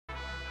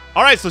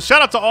All right, so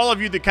shout out to all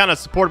of you that kind of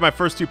supported my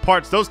first two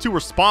parts. Those two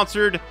were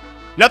sponsored.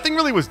 Nothing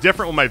really was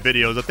different with my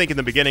videos. I think in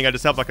the beginning, I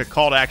just have like a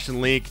call to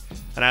action link,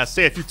 and I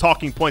say a few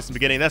talking points in the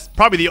beginning. That's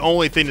probably the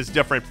only thing that's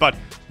different, but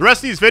the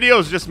rest of these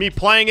videos is just me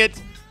playing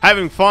it,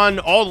 having fun.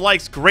 All the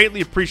likes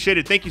greatly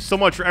appreciated. Thank you so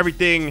much for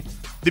everything.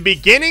 The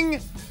beginning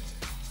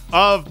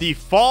of the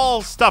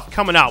fall stuff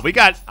coming out. We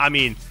got, I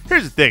mean,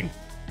 here's the thing.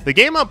 The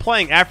game I'm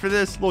playing after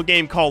this, little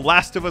game called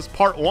Last of Us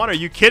Part 1. Are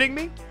you kidding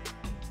me?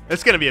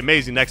 It's going to be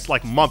amazing next,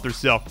 like, month or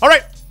so. All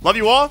right. Love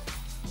you all.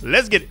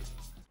 Let's get it.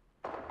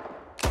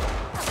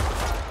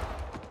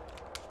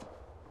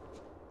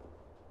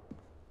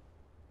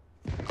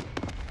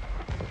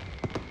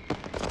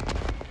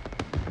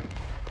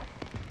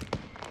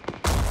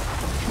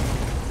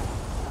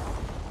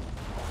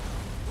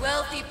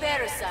 Wealthy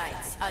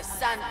parasites of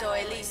Santo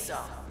Ileso.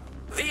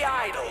 The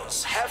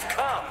idols have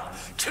come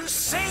to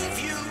save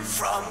you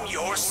from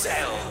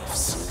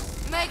yourselves.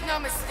 Make no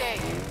mistake,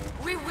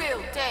 we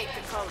will take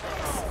the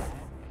Codex.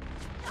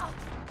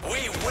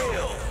 We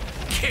will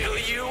kill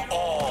you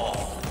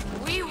all.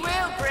 We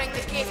will bring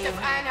the gift of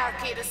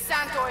anarchy to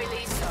Santo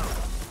Ileso.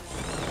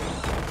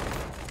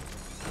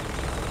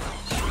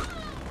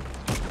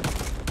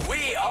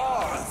 We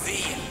are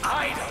the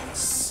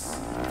idols.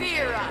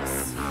 Fear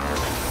us.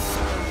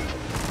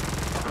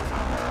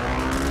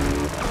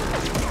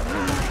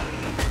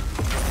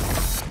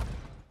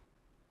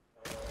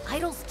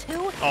 Idols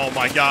too? Oh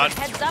my god.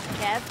 Heads up,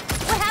 Kev.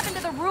 What happened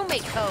to the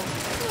roommate code?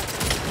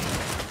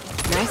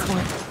 Nice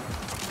one.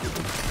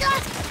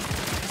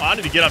 Oh, I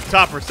need to get up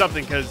top or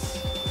something because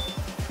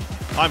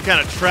I'm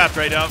kind of trapped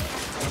right now.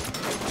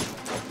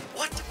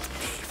 What a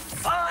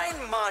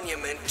fine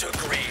monument to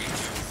greed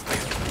you've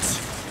built.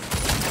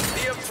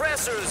 The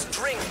oppressors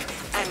drink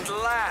and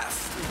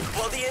laugh,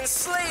 while the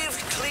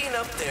enslaved clean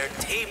up their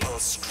table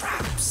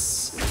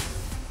scraps.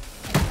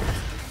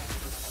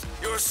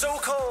 Your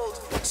so-called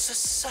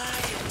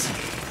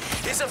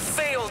society is a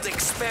failed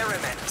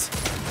experiment.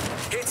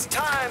 It's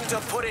time to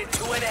put it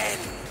to an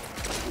end.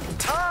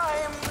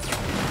 Time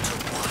to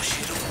wash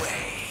it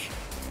away.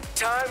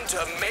 Time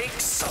to make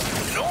some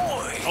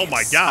noise. Oh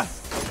my god.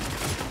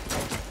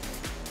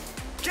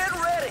 Get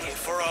ready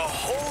for a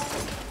whole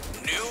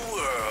new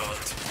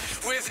world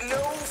with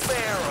no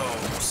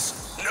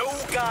pharaohs, no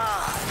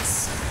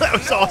gods, That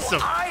was no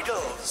awesome.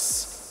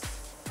 idols,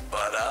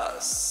 but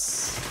us.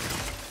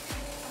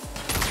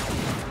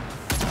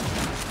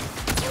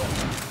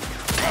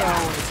 I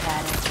always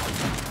had it.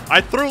 I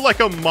threw like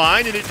a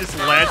mine and it just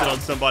landed on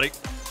somebody.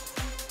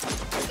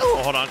 Oh,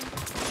 hold on.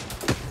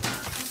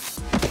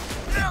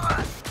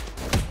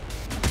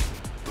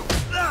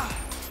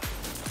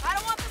 I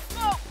don't want the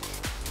smoke.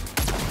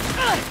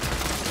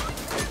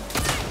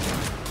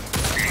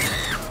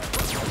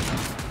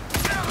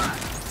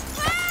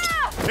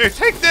 Here,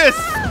 take this.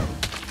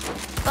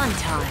 Fun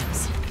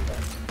times.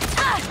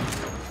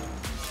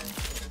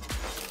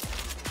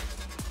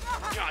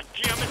 God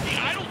damn it,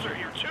 the idols are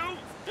here too?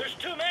 There's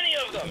too many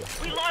of them!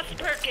 We lost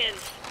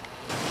Perkins!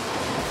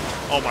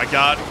 Oh my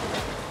god.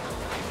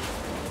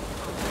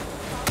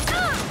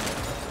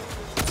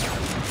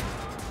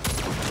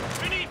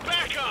 We need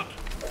backup!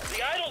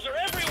 The idols are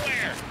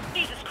everywhere!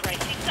 Jesus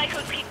Christ, these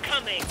psychos keep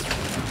coming!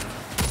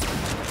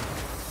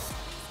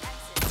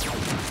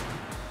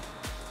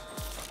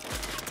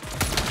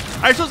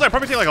 I suppose I'd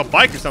probably take like a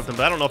bike or something,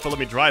 but I don't know if it'll let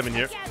me drive in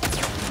here.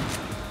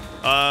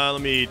 Let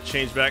me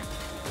change back.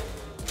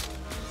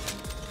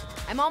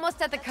 I'm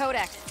almost at the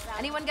Codex.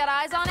 Anyone got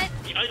eyes on it?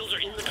 The idols are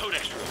in the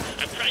Codex room.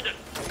 I'm trying to...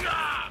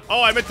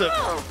 Oh, I meant to...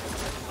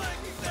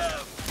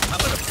 I'm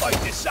gonna fight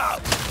this out.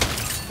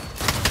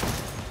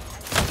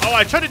 Oh,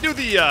 I tried to do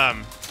the,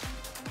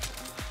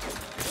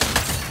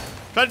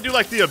 tried to do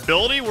like the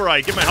ability where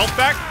I get my health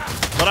back,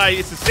 but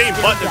it's the same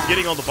button as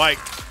getting on the bike.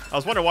 I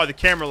was wondering why the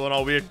camera went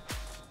all weird.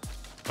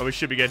 Oh, we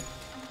should be good.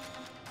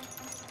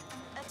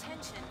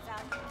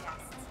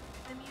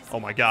 Oh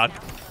my god.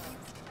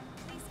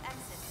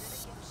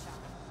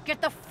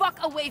 Get the fuck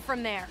away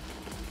from there.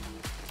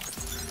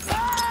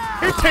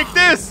 Here, take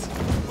this!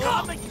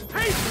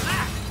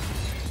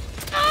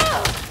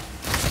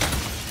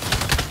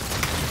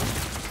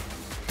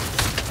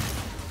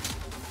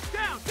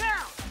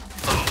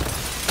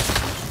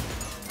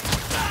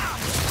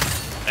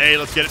 Hey,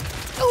 let's get it.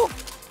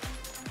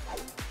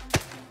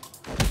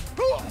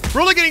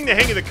 Really getting the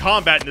hang of the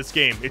combat in this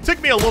game. It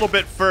took me a little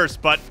bit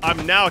first, but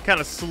I'm now kind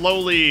of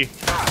slowly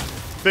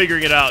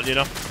figuring it out, you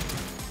know?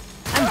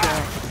 I'm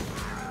good.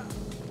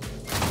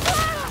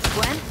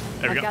 Gwen,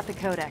 There we I've go. got the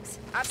Codex.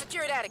 I've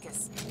secured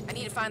Atticus. I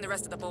need to find the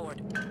rest of the board.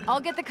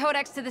 I'll get the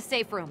Codex to the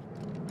safe room.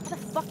 How the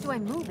fuck do I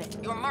move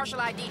it? Your martial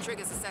ID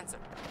triggers a sensor.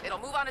 It'll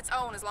move on its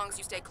own as long as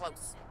you stay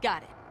close.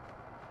 Got it.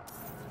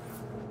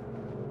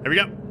 Here we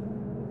go.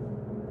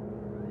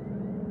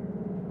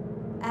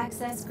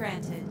 Access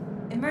granted.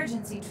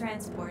 Emergency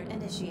transport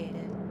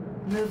initiated.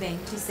 Moving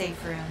to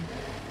safe room.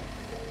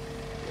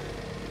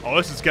 Oh,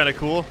 this is kind of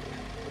cool.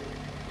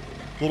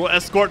 Little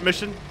escort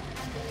mission.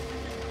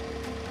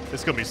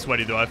 It's gonna be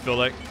sweaty though, I feel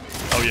like.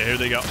 Oh yeah, here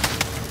they go.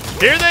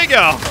 Here they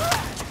go.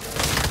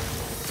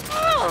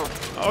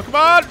 Oh, come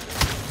on!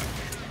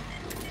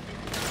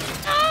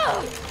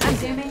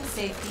 Resuming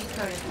safety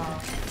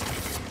protocol.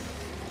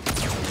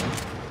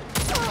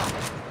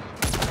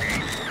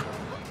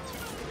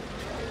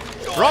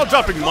 We're all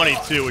dropping money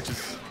too, which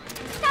is...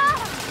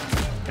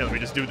 Okay, let me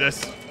just do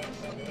this.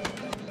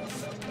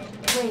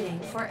 Waiting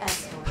for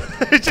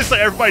escort. It's just like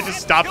everybody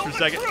just stops for a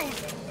second.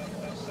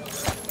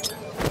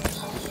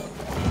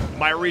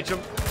 Might reach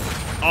him.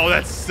 Oh,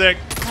 that's sick.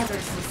 Cover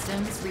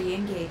systems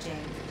re-engaging.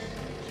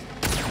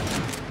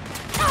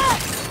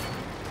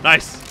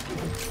 Nice.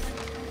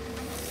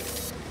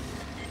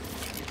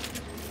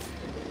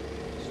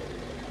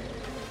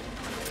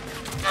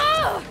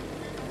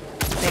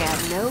 They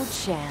had no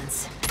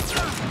chance.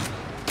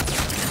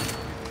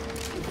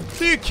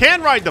 So you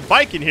can ride the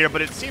bike in here,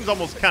 but it seems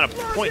almost kind of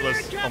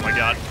pointless. Oh my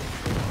god.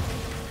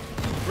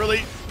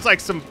 Really? It's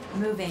like some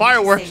Moving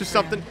fireworks to or safe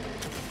something. room.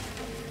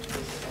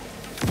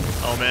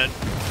 Oh man.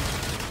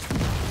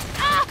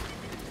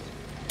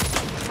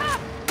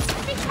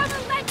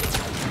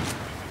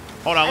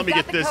 Hold on, let me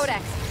get this.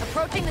 Codex.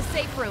 Approaching the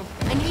safe room.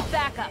 I need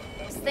backup.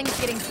 This thing's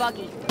getting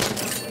buggy.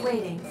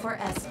 Waiting for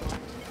escort.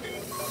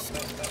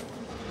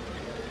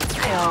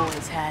 I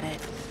always had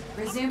it.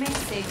 Resuming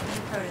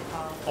safety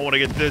protocol. I want to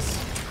get this.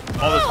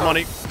 All this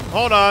money.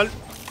 Hold on.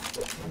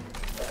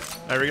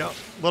 There we go.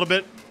 A little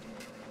bit.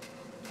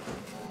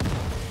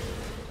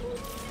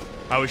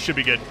 Oh, we should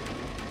be good.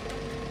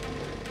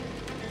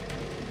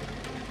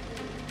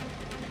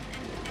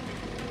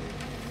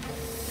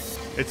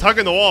 It's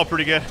hugging the wall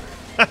pretty good.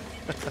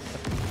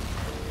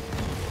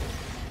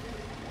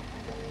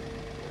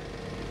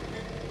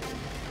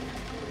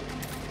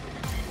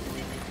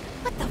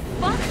 What the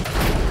fuck?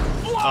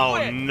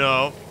 Oh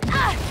no.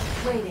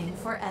 Waiting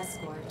for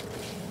escort.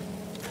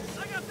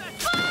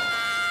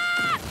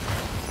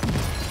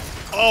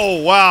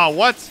 Oh wow,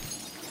 what?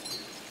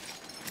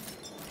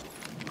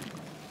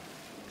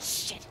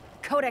 Shit.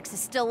 Codex is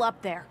still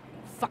up there.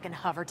 Fucking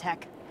hover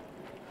tech.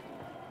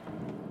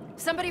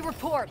 Somebody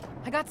report.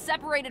 I got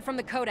separated from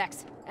the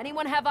Codex.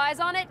 Anyone have eyes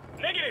on it?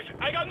 Negative.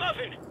 I got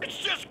nothing. It's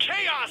just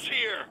chaos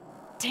here.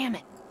 Damn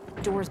it.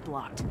 Door's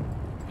blocked.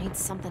 Need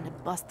something to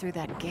bust through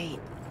that gate.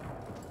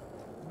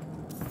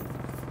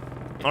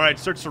 All right,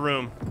 search the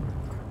room.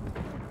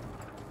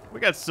 We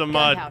got some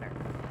Gunpowder.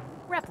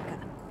 Replica.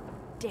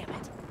 Damn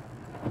it.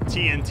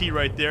 TNT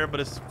right there,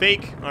 but it's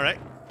fake. All right.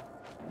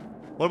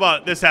 What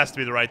about this? Has to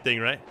be the right thing,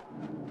 right?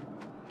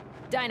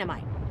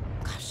 Dynamite.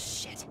 Oh,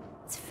 shit.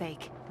 It's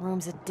fake.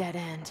 Room's a dead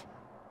end.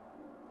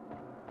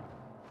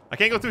 I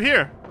can't go through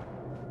here.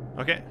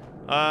 Okay.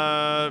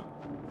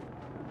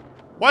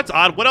 What's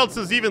odd? What else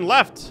is even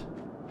left?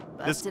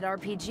 Busted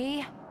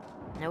RPG?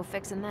 No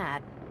fixing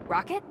that.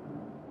 Rocket?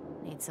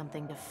 Need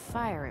something to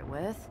fire it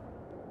with.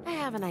 I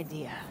have an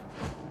idea.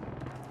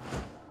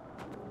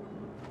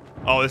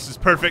 Oh, this is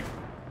perfect.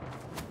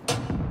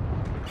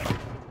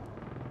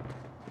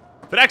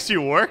 If it actually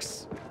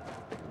works.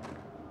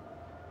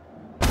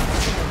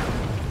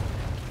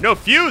 No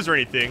fuse or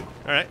anything.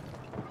 All right.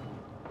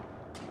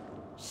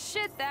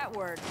 Shit, that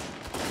worked.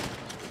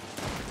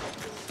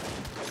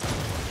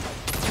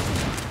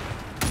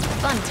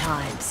 Fun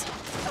times.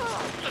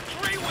 It's a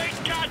three-way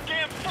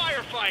goddamn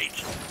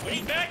firefight. We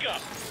need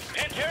backup.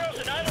 Panteros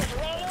and idols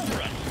are all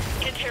over us.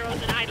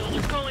 Panteros and idols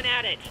are going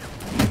at it.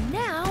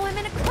 Now I'm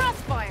in a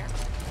crossfire.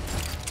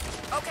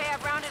 Okay,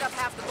 I've rounded up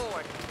half the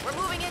board. We're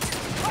moving into...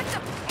 What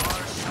the...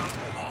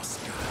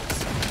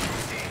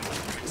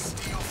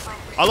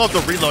 I love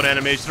the reload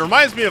animation. It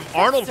reminds me of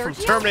Arnold from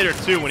Terminator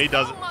 2 when he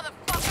does it.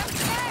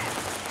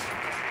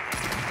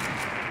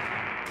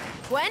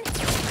 Gwen?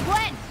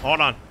 Gwen!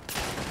 Hold on.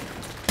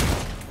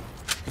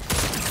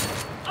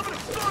 I'm gonna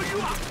throw you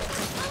up.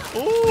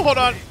 Ooh, hold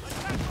on.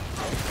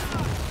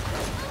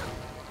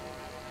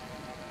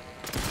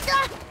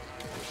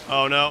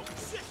 Oh no.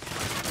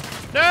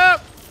 No!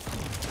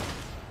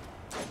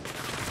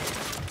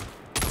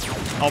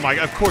 Oh my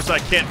god, of course I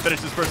can't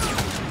finish this person.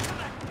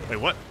 Wait,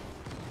 what?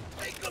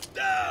 Take him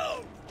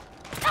down.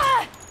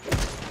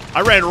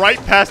 I ran right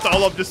past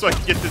all of them just so I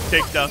could get this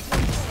takedown.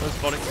 That's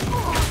funny.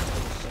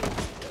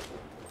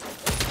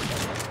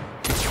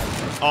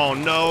 Oh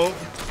no.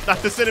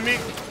 Not this enemy.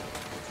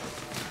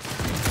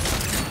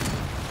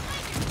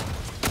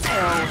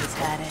 I always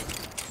had it.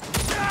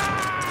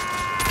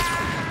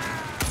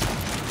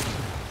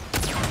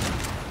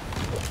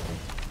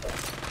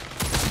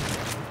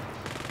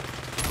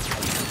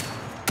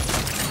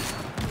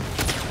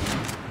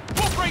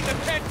 We'll bring the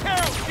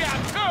Panteros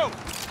down too.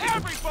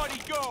 Everybody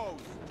goes.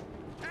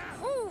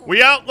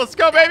 We out. Let's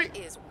go, baby. That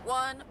is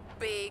one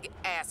big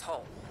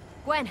asshole.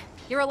 Gwen,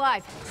 you're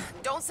alive.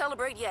 Don't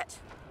celebrate yet.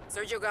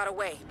 Sergio got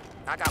away.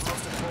 I got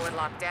most of the board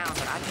locked down,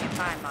 but I can't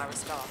find my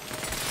Star.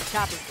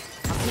 Copy.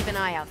 I'll keep an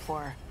eye out for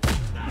her.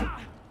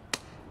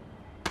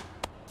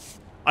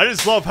 I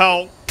just love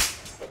how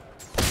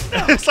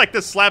it's like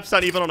the slap's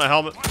not even on a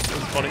helmet. It's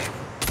funny.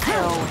 I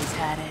always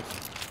had it.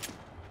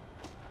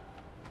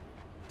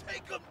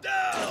 Take him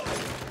down.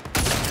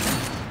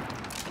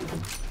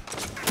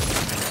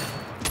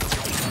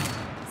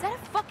 Is that a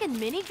fucking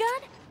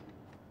minigun?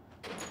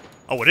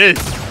 Oh, it is.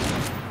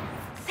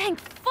 Thank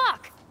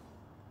fuck!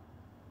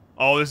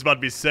 Oh, this is about to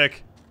be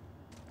sick.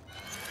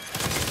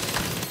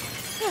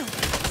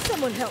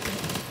 Someone help me.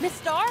 Miss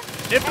Star?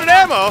 Infinite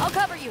ammo. I'll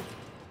cover you.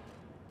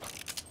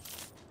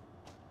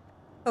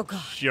 Oh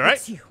God. You alright?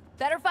 It's you.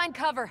 Better find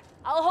cover.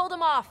 I'll hold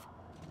him off.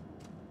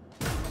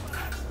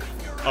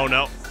 Oh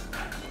no.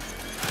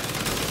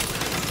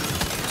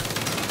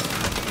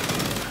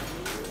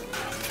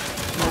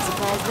 No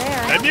surprise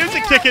there. That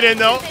music kicking in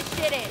though. This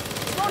shit is.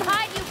 It won't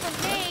hide you from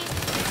me.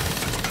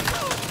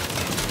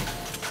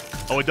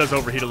 Oh, it does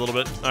overheat a little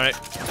bit. All right.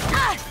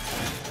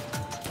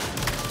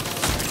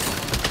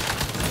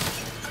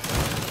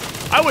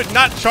 I would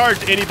not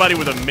charge anybody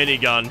with a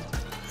minigun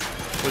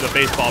with a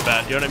baseball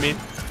bat. You know what I mean?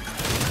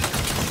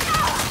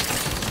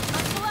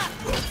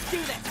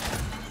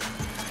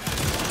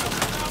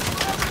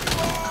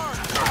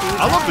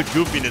 I love the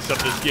goofiness of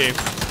this game.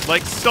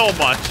 Like, so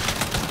much.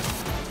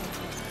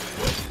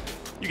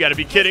 You gotta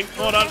be kidding.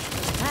 Hold on.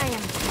 I am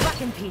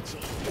fucking peachy.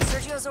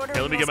 Sergio's ordering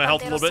Okay, let me get my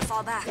health a little bit. to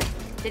fall back.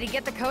 Did he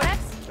get the codex?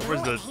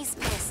 Where's the... He's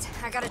pissed.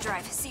 I gotta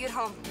drive. See you at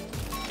home.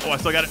 Oh, I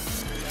still got it.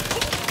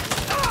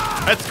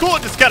 That's cool.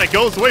 It just kind of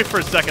goes away for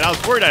a second. I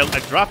was worried I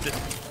dropped it.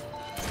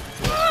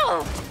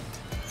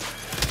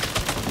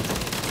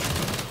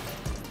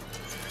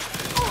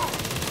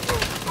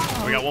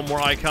 We got one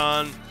more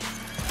icon.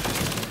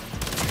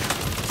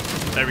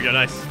 There we go.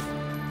 Nice.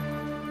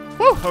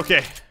 Woo.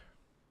 Okay.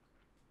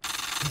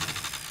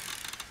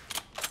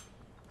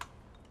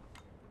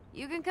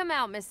 You can come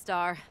out, Miss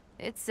Star.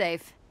 It's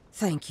safe.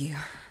 Thank you.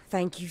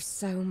 Thank you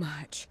so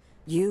much.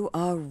 You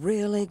are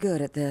really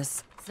good at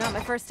this. It's not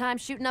my first time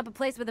shooting up a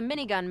place with a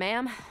minigun,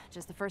 ma'am.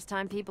 Just the first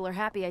time people are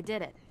happy I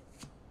did it.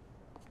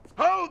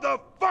 How the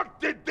fuck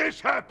did this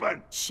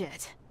happen?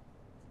 Shit.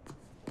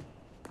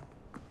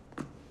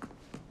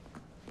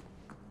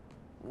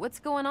 What's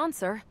going on,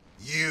 sir?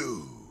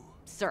 You.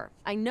 Sir,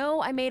 I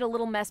know I made a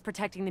little mess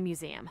protecting the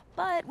museum,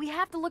 but we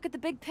have to look at the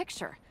big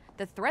picture.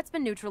 The threat's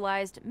been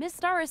neutralized, Miss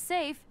Star is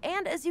safe,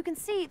 and as you can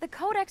see, the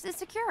codex is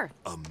secure.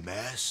 A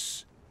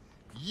mess?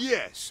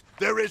 Yes,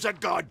 there is a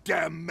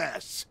goddamn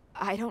mess.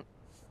 I don't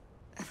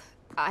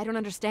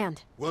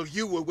understand. Well,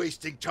 you were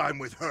wasting time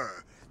with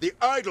her. The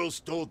idol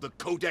stole the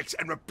codex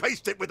and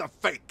replaced it with a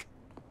fake.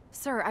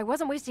 Sir, I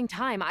wasn't wasting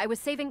time. I was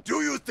saving...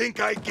 Do you think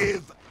I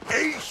give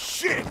a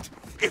shit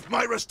if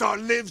Myra Star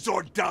lives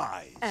or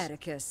dies?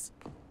 Atticus.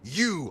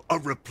 You are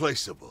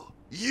replaceable.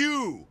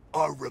 You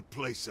are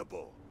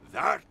replaceable.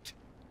 That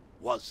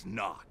was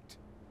not.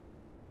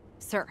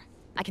 Sir,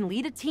 I can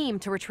lead a team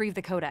to retrieve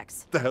the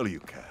codex. The hell you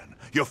can.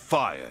 You're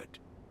fired.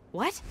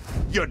 What?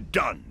 You're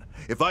done.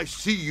 If I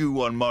see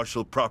you on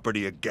Marshall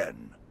property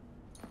again,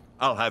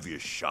 I'll have you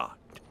shot.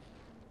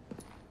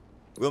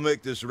 We'll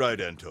make this right,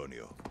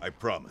 Antonio. I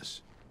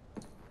promise.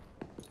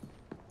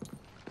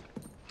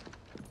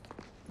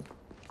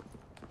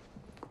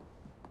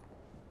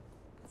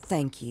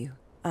 Thank you.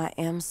 I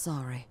am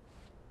sorry.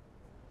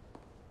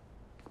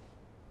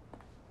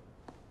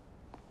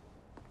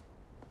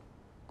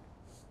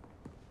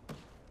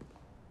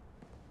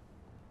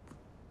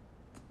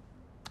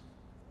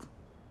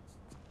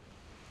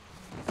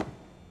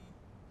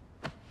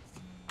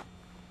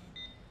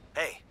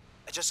 Hey,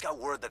 I just got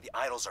word that the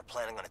idols are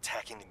planning on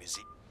attacking the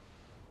museum.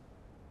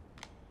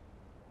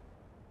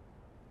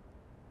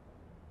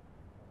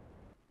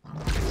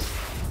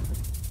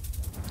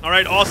 All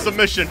right, awesome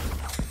mission.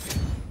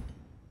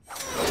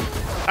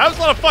 That was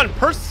a lot of fun.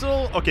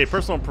 Personal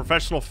and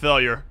professional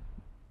failure.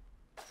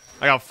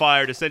 I got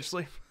fired,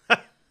 essentially.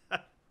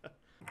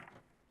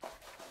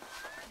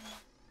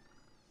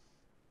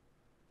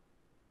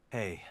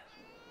 Hey,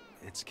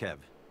 it's Kev.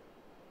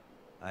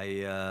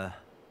 I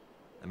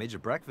made you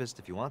breakfast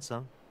if you want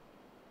some.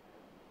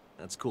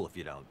 That's cool if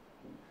you don't.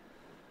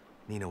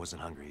 Neenah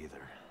wasn't hungry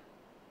either.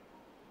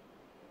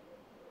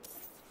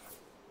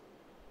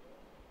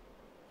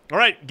 All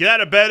right, get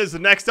out of bed is the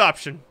next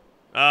option.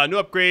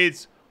 New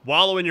upgrades.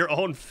 Wallow in your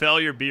own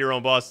failure. Be your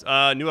own boss.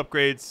 New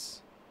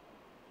upgrades.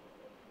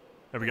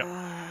 There we go.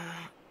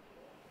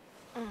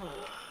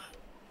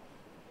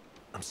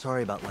 I'm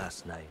sorry about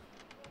last night.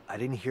 I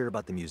didn't hear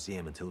about the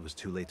museum until it was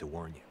too late to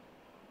warn you.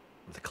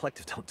 The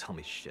collective don't tell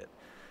me shit.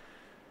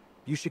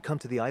 You should come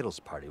to the Idols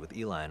party with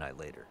Eli and I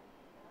later.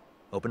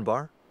 Open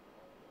bar?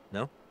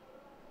 No?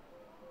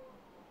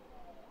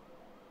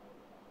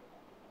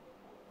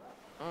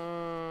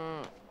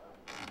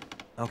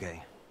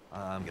 Okay,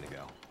 I'm gonna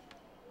go.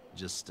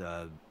 Just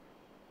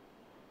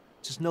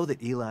know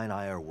that Eli and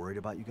I are worried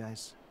about you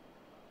guys.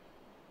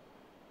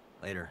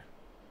 Later.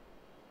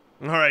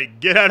 All right,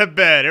 get out of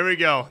bed. Here we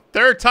go.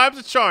 Third time's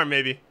a charm,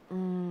 maybe.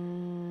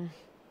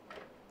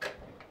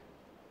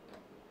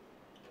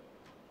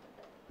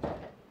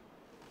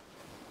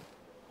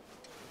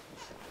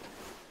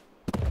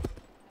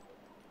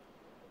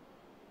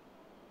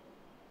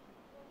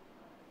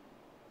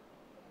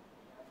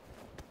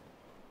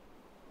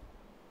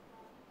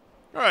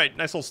 All right,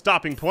 nice little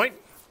stopping point.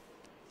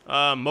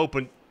 Mope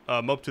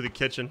to the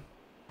kitchen.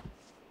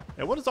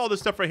 And what is all this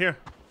stuff right here?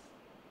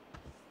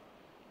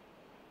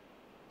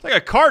 It's like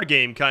a card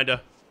game,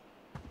 kinda.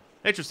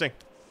 Interesting.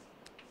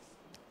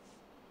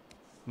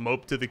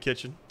 Mope to the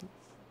kitchen.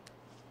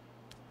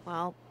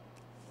 Well,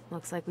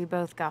 looks like we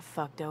both got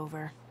fucked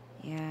over.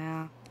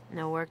 Yeah.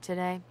 No work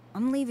today?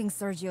 I'm leaving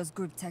Sergio's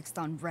group text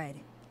on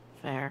red.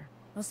 Fair.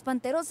 Los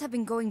Panteros have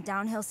been going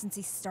downhill since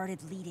he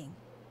started leading.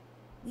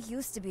 We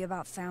used to be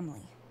about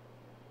family.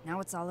 Now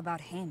it's all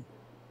about him.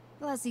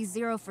 Plus, he's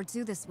 0 for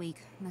 2 this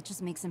week. That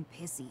just makes him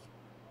pissy.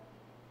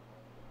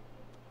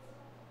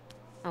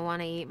 I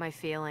want to eat my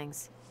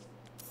feelings.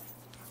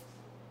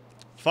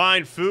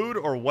 Find food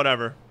or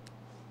whatever.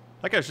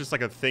 That guy's just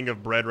like a thing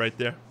of bread right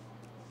there.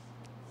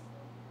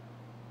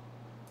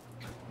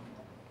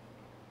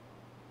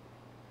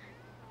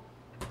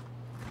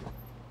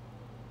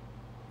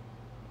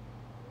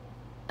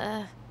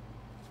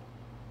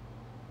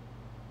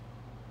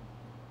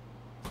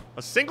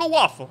 A single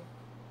waffle.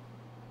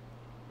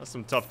 That's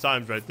some tough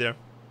times right there.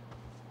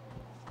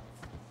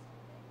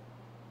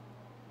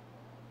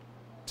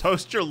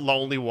 Toast your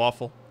lonely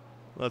waffle.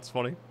 That's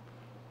funny.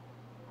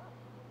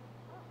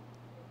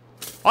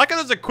 I like how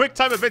there's a quick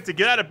time event to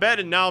get out of bed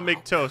and now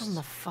make toast. Come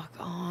the fuck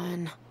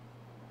on.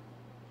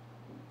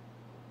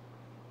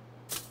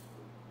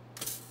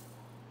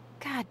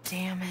 God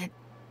damn it.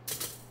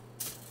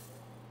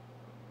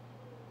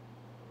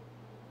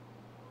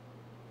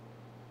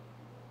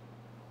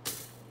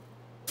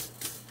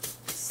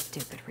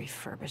 Stupid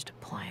refurbished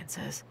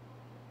appliances.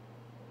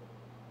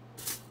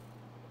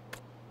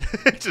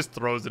 Just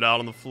throws it out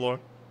on the floor.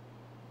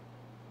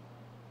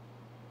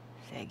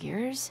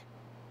 Figures?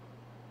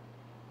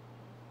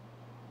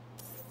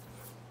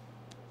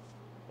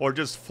 Or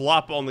just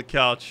flop on the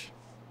couch.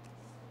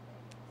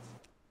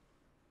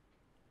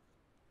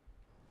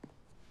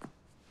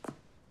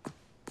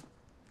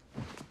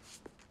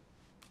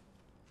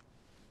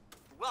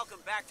 Welcome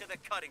back to the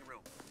cutting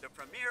room, the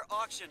premier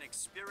auction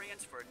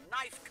experience for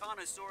knife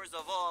connoisseurs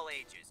of all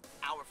ages.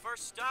 Our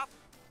first stop,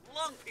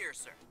 Lung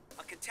Piercer,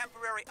 a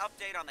contemporary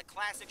update on the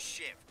classic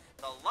shiv,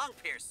 the Lung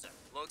Piercer.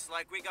 Looks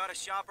like we got a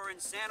shopper in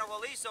Santo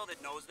Ileso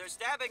that knows their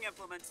stabbing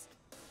implements.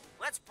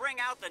 Let's bring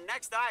out the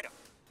next item.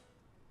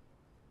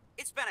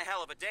 It's been a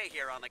hell of a day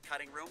here on the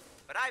cutting room,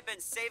 but I've been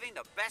saving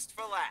the best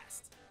for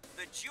last.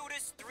 The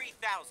Judas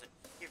 3000.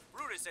 If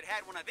Brutus had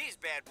had one of these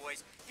bad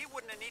boys, he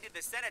wouldn't have needed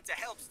the Senate to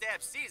help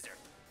stab Caesar.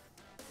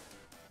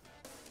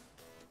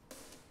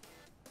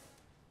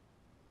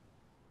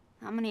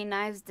 How many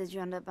knives did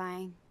you end up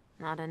buying?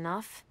 Not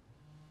enough?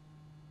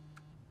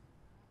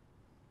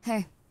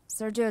 Hey,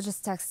 Sergio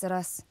just texted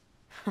us.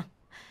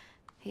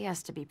 He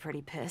has to be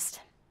pretty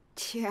pissed.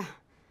 Yeah.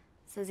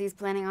 Says he's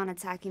planning on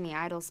attacking the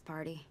Idols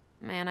party.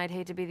 Man, I'd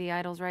hate to be the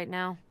Idols right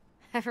now.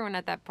 Everyone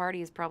at that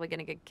party is probably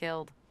gonna get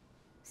killed.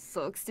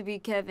 Sucks to be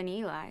Kev and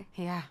Eli.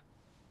 Yeah.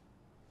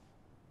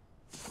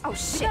 Oh,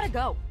 shit! We gotta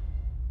go!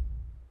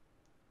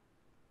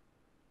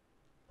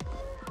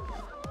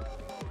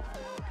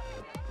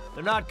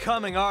 They're not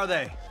coming, are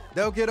they?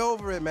 They'll get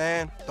over it,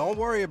 man. Don't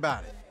worry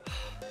about it.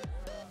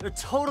 They're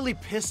totally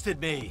pissed at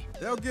me.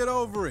 They'll get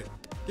over it.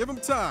 Give them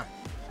time.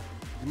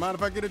 You mind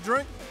if I get a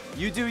drink?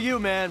 You do you,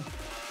 man.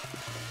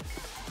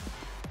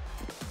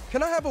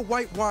 Can I have a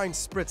white wine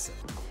spritzer?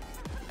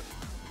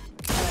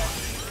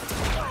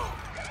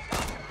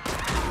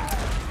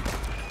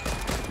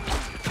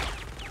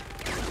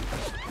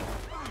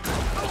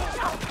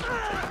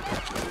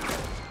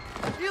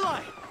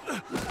 Eli!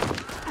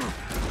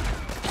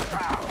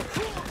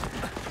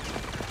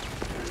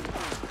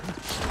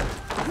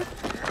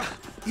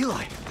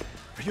 Eli,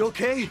 are you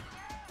okay?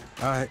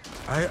 I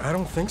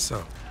don't think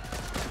so.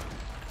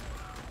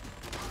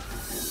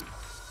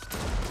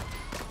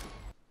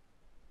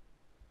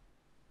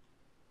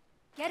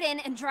 Get in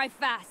and drive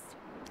fast.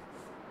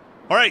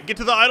 All right, get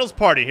to the Idols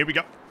party. Here we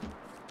go.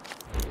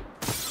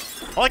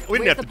 We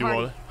didn't have to do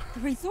all that. The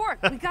resort.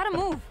 We gotta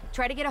move.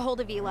 Try to get a hold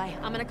of Eli.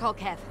 I'm gonna call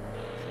Kev.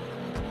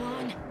 Come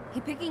on.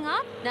 He picking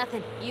up?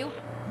 Nothing. You?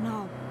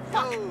 No.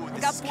 Fuck! Yo, I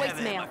this got is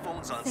Kevin. voicemail. My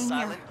phone's on Same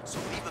silent, here. so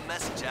leave a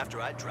message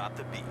after I drop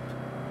the beep.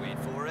 Wait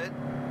for it.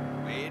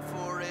 Wait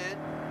for it.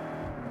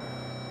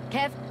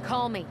 Kev,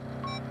 call me.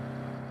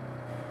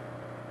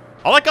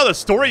 I like how the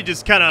story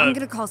just kind I'm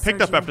gonna call of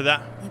picked up Sergio. after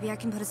that. Maybe I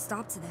can put a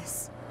stop to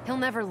this. He'll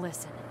never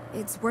listen.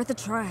 It's worth a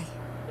try.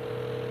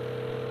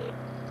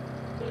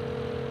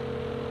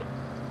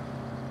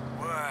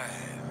 Well,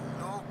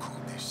 look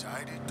who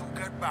decided to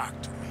get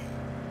back to me.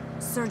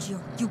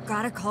 Sergio, you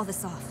gotta call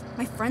this off.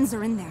 My friends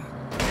are in there.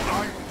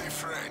 I'm the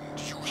friend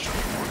you should be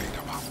worried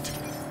about.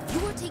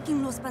 You are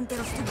taking Los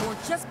Panteros to war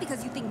just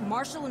because you think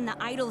Marshall and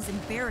the Idols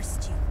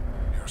embarrassed you.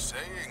 You're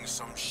saying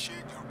some shit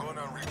you're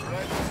gonna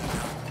regret.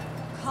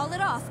 Call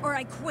it off or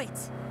I quit.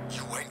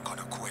 You ain't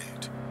gonna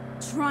quit.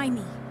 Try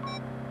me.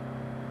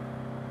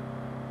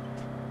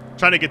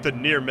 Trying to get the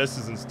near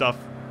misses and stuff.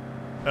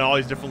 And all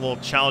these different little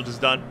challenges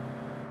done.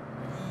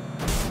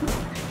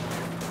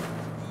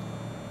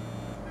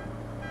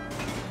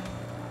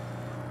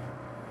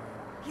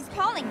 He's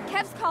calling. calling.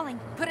 Kev's calling.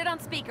 Put it on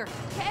speaker.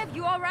 Kev,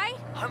 you all right?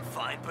 I'm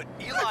fine, but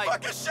They Eli...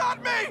 fucking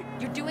shot me!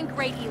 You're doing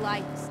great,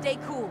 Eli. Stay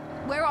cool.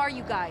 Where are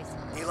you guys?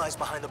 Eli's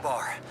behind the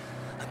bar.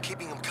 I'm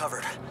keeping him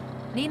covered.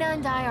 Neenah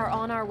and I are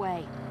on our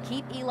way.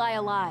 Keep Eli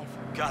alive.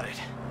 Got it.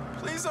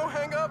 Please don't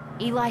hang up.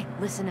 Eli,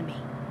 listen to me.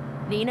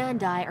 Neenah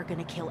and I are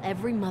gonna kill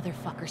every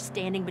motherfucker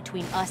standing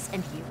between us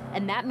and you.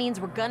 And that means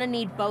we're gonna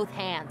need both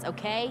hands,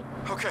 okay?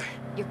 Okay.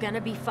 You're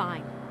gonna be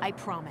fine. I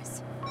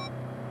promise.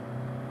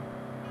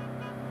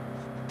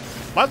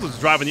 Might as well just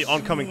drive in the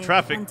oncoming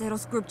traffic.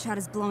 Panteros group chat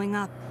is blowing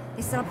up.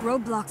 They set up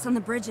roadblocks on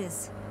the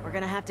bridges. We're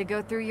gonna have to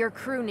go through your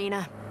crew,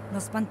 Neenah.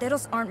 Los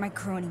Panteros aren't my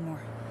crew anymore.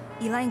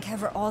 Eli and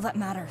Kev are all that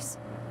matters.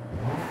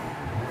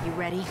 You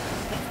ready?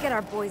 Let's get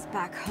our boys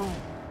back home.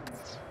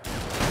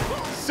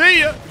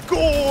 See ya!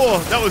 Goal!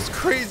 That was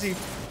crazy.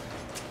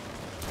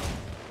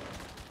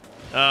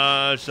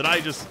 Should I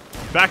just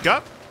back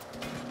up?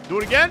 Do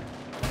it again?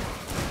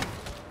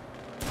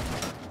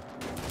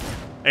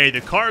 Hey,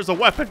 the car is a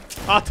weapon.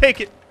 I'll take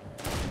it.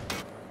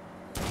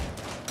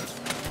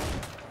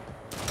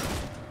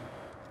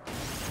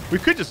 We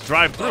could just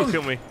drive through,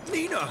 couldn't we?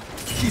 Neenah!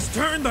 She's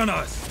turned on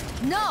us!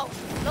 No!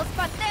 Los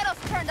Panteros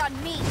turned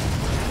on me!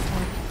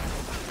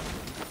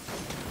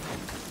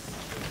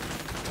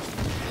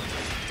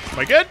 Am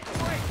I good?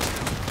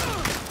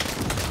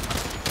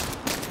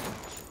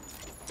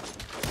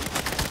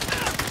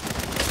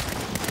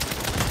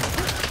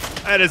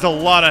 That is a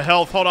lot of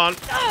health. Hold on.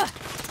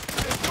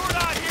 If you're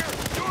not here,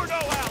 you're no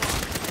ally.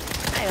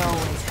 I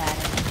always had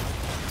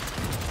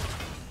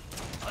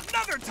it.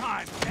 Another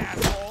time,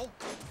 asshole.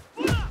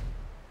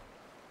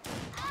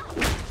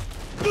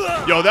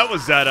 Yo, that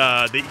was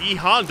that, the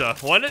E-Honda,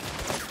 wasn't it?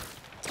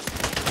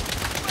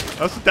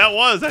 That's what that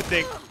was, I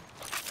think.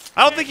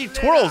 I don't think he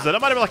twirls it.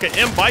 That might have been like an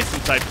M. Bison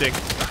type thing.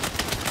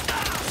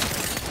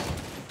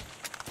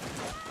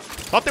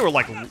 Thought they were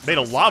like made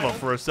of lava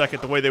for a second,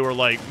 the way they were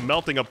like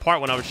melting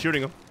apart when I was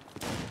shooting them.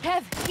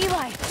 Kev,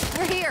 Eli,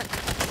 we're here.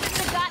 Shouldn't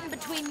have gotten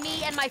between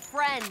me and my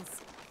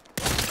friends.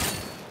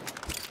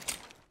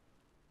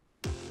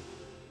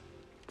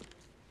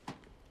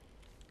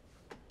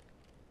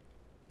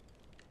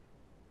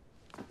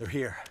 They're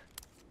here.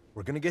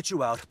 We're gonna get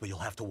you out, but you'll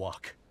have to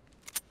walk.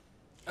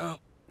 Oh.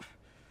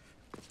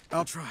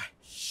 I'll try.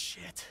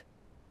 Shit.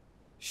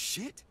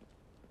 Shit?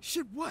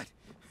 Shit what?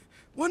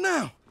 What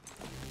now?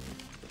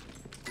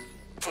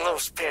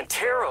 Los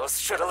Panteros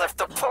should have left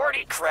the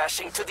party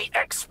crashing to the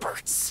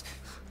experts.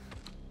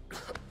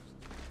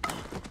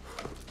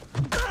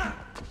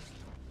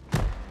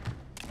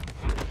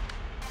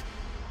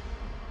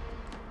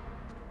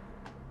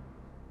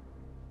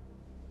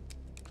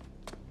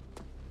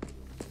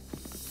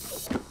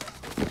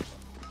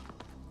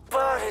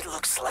 But it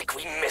looks like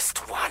we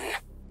missed one.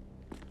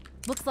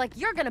 Looks like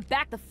you're gonna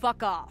back the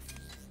fuck off.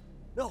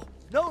 No,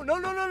 no, no,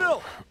 no, no,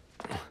 no!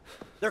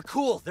 They're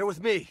cool. They're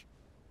with me.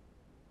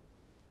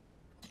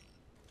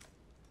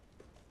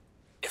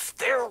 If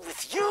they're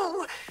with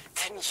you,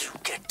 then you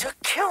get to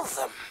kill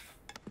them.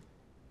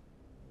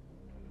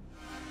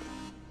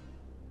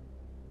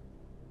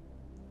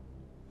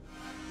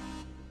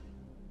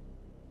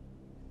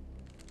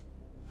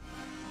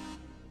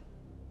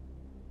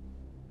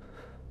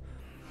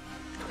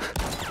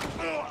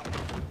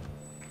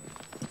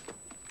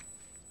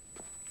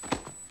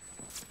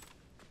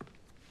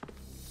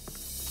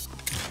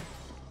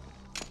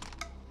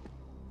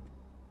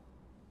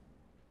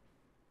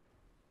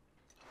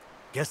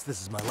 Guess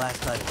this is my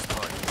last idol's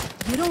party.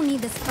 You don't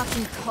need this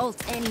fucking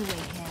cult anyway,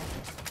 Kev.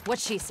 What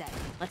she said.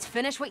 Let's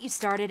finish what you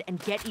started and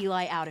get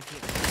Eli out of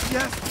here.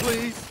 Yes,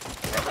 please.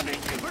 Running,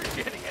 you were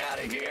getting out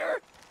of here.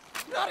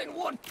 Not in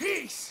one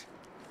piece.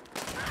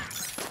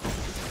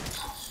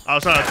 I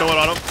was trying to throw it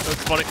on him.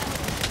 That's funny.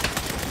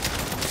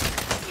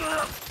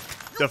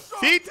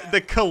 Defeat the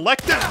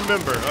collective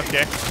member.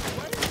 Okay.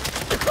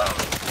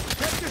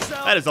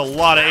 That is a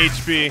lot of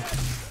HP.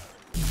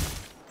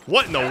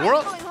 What in the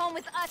world? Going home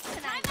with us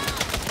tonight.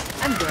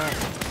 I'm dead.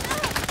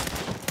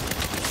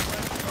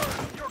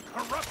 Your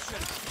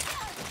corruption.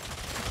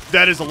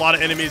 That is a lot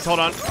of enemies. Hold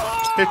on.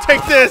 Here,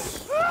 take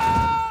this.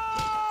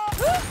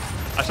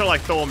 I should like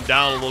throw them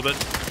down a little bit,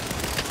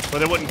 where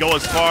they wouldn't go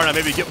as far, and I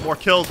maybe get more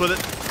kills with it.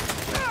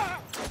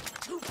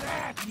 Too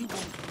bad you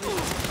won't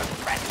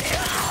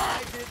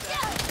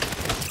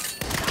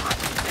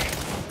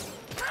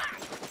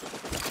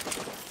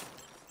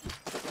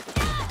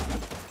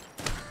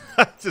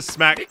Just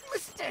smack. Big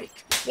mistake.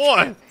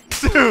 1,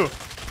 2.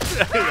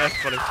 That's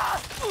funny.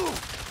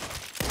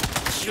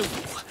 You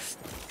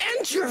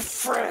and your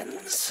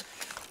friends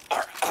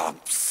are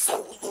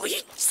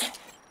obsolete.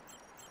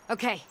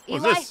 Okay,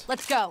 What's Eli, this?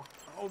 let's go.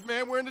 Oh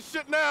man, we're in the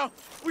shit now.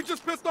 We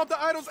just pissed off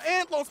the idols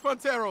and Los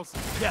Panteros.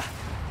 Yeah,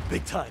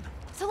 big time.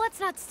 So let's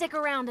not stick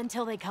around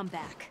until they come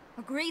back.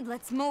 Agreed,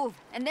 let's move.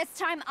 And this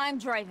time, I'm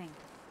driving.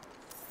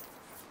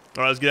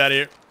 All right, let's get out of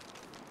here.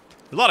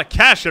 There's a lot of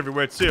cash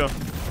everywhere, too. All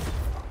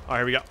right,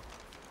 here we go.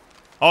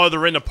 Oh,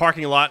 they're in the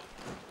parking lot.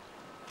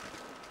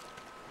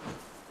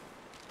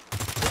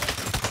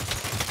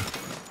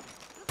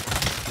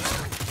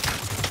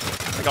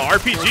 Like an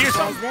RPG or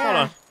something? Hold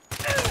on.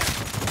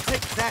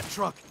 Take that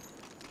truck.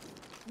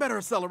 Better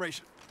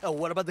acceleration. Oh,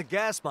 what about the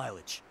gas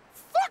mileage?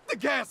 Fuck the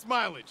gas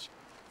mileage.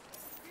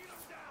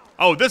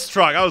 Oh, this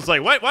truck. I was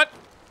like, wait, what?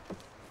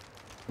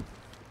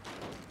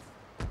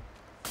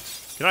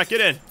 Can I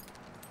get in?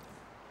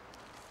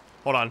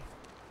 Hold on.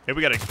 Maybe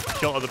we gotta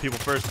kill other people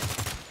first.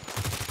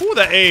 Ooh,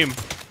 the aim.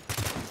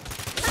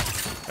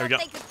 There we go.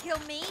 They could kill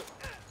me.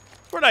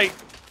 Where'd I...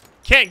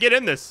 Can't get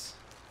in this.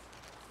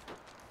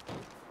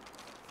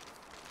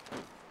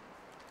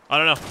 I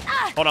don't know.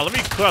 Hold on, let me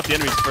clear out the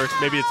enemies first.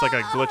 Maybe it's like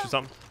a glitch or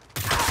something.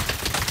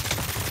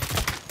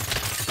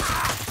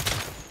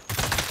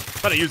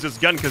 I'm gonna use this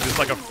gun because it's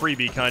like a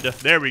freebie, kinda.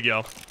 There we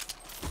go.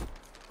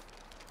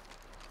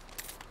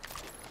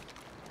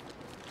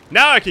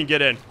 Now I can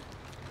get in.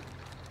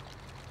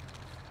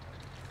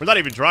 We're not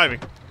even driving.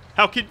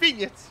 How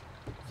convenient.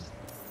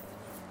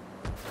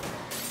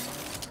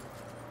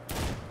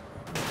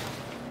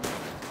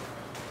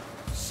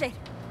 Shit.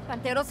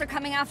 Panteros are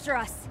coming after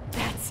us.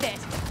 That's it.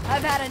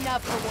 I've had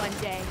enough for one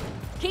day.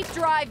 Keep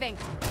driving.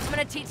 I'm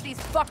gonna teach these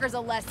fuckers a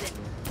lesson.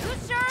 You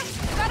sure?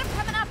 Got him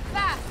coming up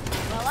fast.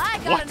 Well, I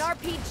got an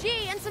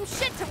RPG and some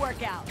shit to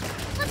work out.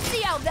 Let's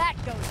see how that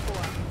goes for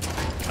him.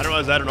 I don't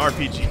realize I had an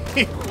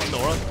RPG. What in the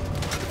world?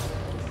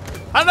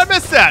 How did I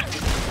miss that?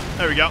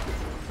 There we go.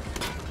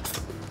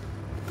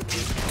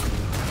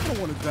 I don't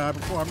want to die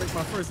before I make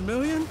my first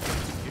million.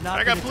 You're not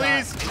Back up,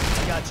 please.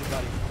 I got you,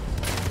 buddy.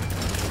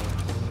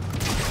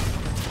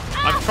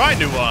 I'm trying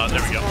to,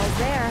 there we go.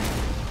 There.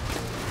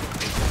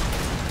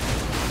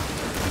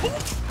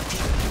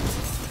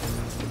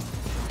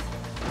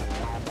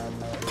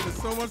 There's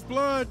so much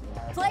blood.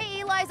 Play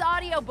Eli's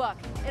audiobook.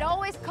 It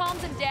always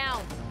calms him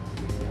down.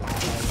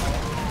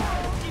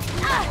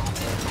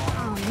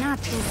 Oh, not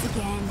this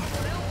again.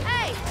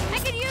 Hey, I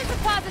can use the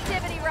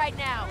positivity right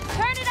now.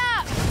 Turn it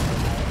up.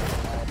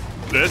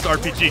 This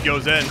RPG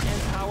goes in.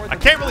 I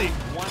can't really...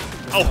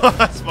 Oh,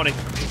 that's funny.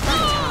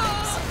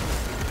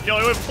 Yo,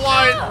 it went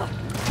flying.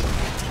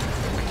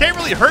 I can't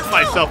really hurt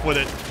myself with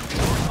it.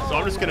 So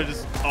I'm just gonna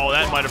just... Oh,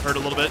 that might have hurt a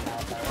little bit.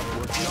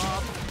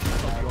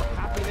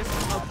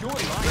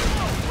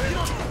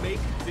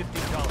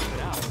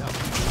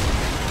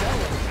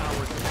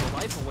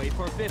 Away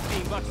for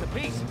 $15 a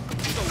piece.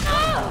 So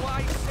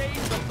why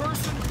save the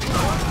person who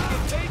wants to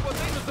get paid what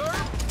they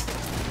deserve?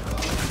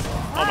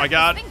 Oh my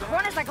god. Spin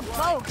corners like a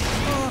boat.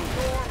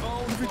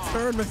 Every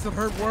turn makes it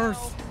hurt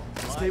worse.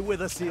 Stay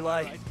with us,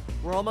 Eli.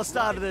 We're almost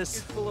out of this.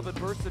 It's full of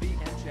adversity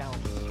and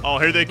challenges. Oh,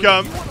 here they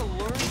come.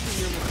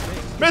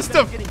 Missed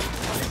him.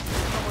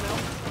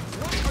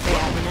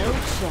 No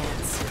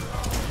chance.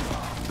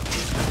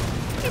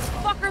 These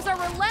fuckers are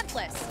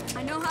relentless.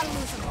 I know how to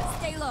lose them.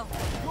 Stay low.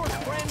 Your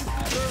friends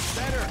deserve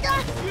better.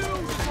 You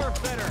deserve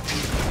better.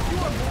 You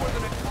are more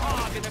than a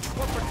cog in a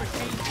corporate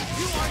machine.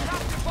 You are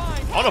not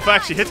defined. I don't know if I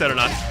actually hit that or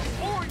not.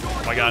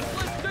 Oh my god.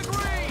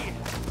 Degree.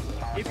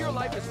 If your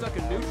life is stuck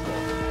in neutral,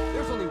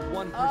 there's only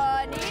one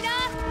person.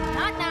 Neenah?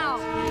 Not now.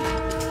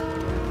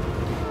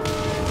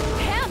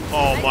 Him.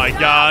 Oh my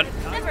god.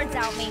 Never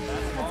doubt me.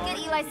 Let's get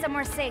Eli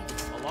somewhere safe.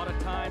 A lot of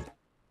times.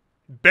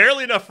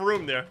 Barely enough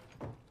room there.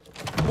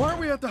 Why are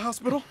we at the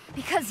hospital?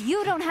 Because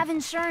you don't have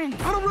insurance.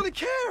 I don't really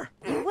care.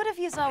 You would if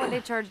you saw what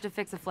they charged to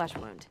fix a flesh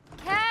wound.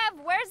 Kev,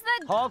 where's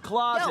the... Hall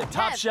closet, Yo,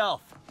 top Kev.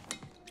 shelf.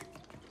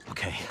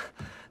 Okay,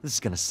 this is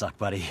gonna suck,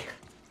 buddy.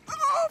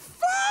 Oh,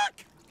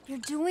 fuck! You're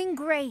doing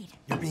great.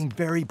 You're being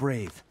very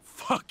brave.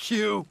 Fuck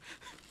you.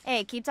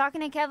 Hey, keep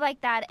talking to Kev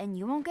like that, and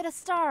you won't get a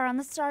star on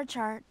the star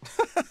chart.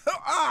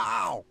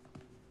 Ow!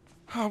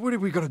 Oh, what are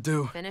we gonna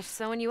do? Finish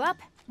sewing you up?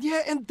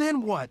 Yeah, and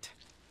then what?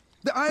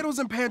 The Idols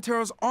and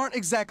Panteros aren't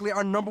exactly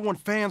our #1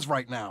 fans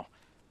right now.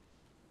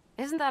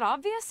 Isn't that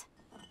obvious?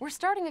 We're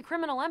starting a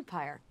criminal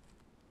empire.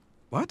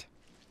 What?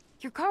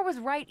 Your car was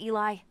right,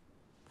 Eli.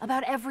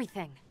 About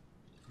everything.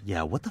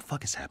 Yeah, what the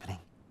fuck is happening?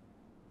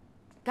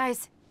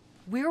 Guys,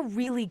 we're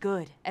really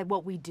good at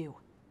what we do.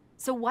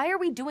 So why are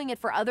we doing it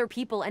for other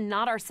people and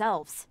not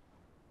ourselves?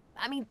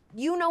 I mean,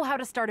 you know how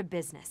to start a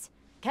business.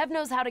 Kev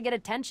knows how to get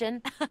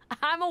attention.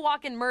 I'm a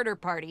walking murder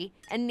party.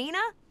 And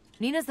Neenah?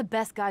 Neenah's the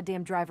best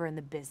goddamn driver in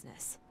the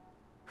business.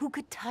 Who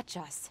could touch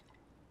us?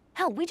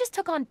 Hell, we just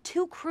took on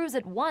 2 crews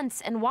at once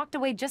and walked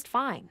away just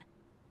fine.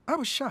 I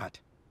was shot.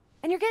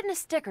 And you're getting a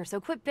sticker, so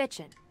quit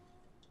bitching.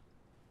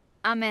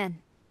 I'm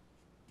in.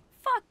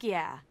 Fuck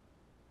yeah.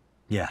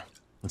 Yeah,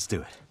 let's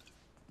do it.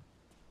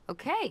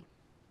 Okay.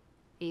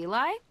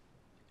 Eli?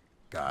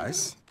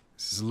 Guys,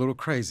 this is a little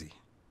crazy.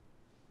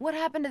 What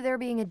happened to there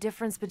being a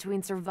difference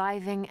between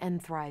surviving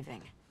and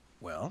thriving?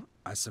 Well,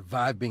 I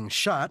survived being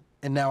shot,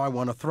 and now I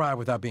want to thrive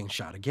without being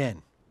shot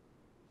again.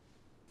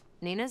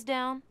 Neenah's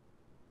down.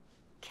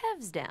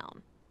 Kev's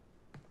down.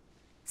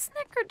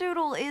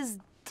 Snickerdoodle is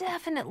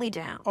definitely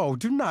down. Oh,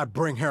 do not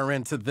bring her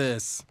into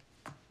this.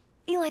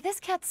 Eli, this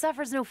cat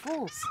suffers no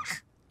fools.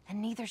 And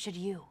neither should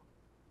you.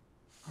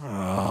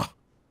 Ugh.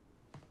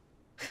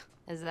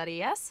 Is that a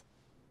yes?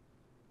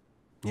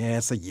 Yeah,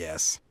 it's a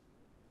yes.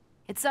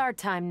 It's our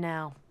time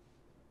now.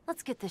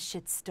 Let's get this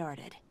shit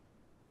started.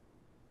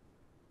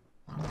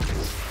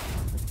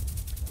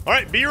 All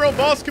right, be your own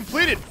boss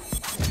completed.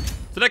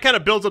 So that kind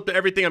of builds up to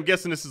everything. I'm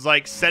guessing this is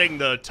like setting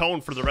the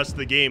tone for the rest of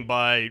the game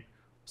by,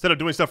 instead of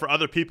doing stuff for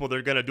other people,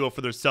 they're going to do it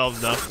for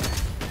themselves now.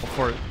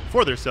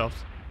 For themselves.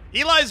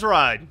 Eli's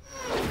Ride.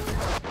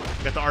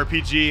 Got the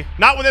RPG.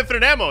 Not with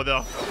infinite ammo,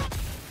 though.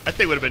 I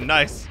think would have been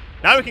nice.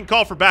 Now we can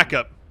call for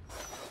backup.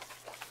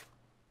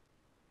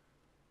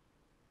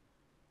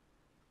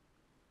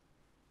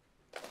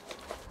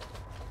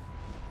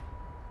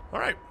 All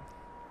right.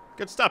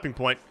 Good stopping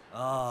point.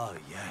 Oh,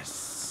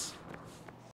 yes.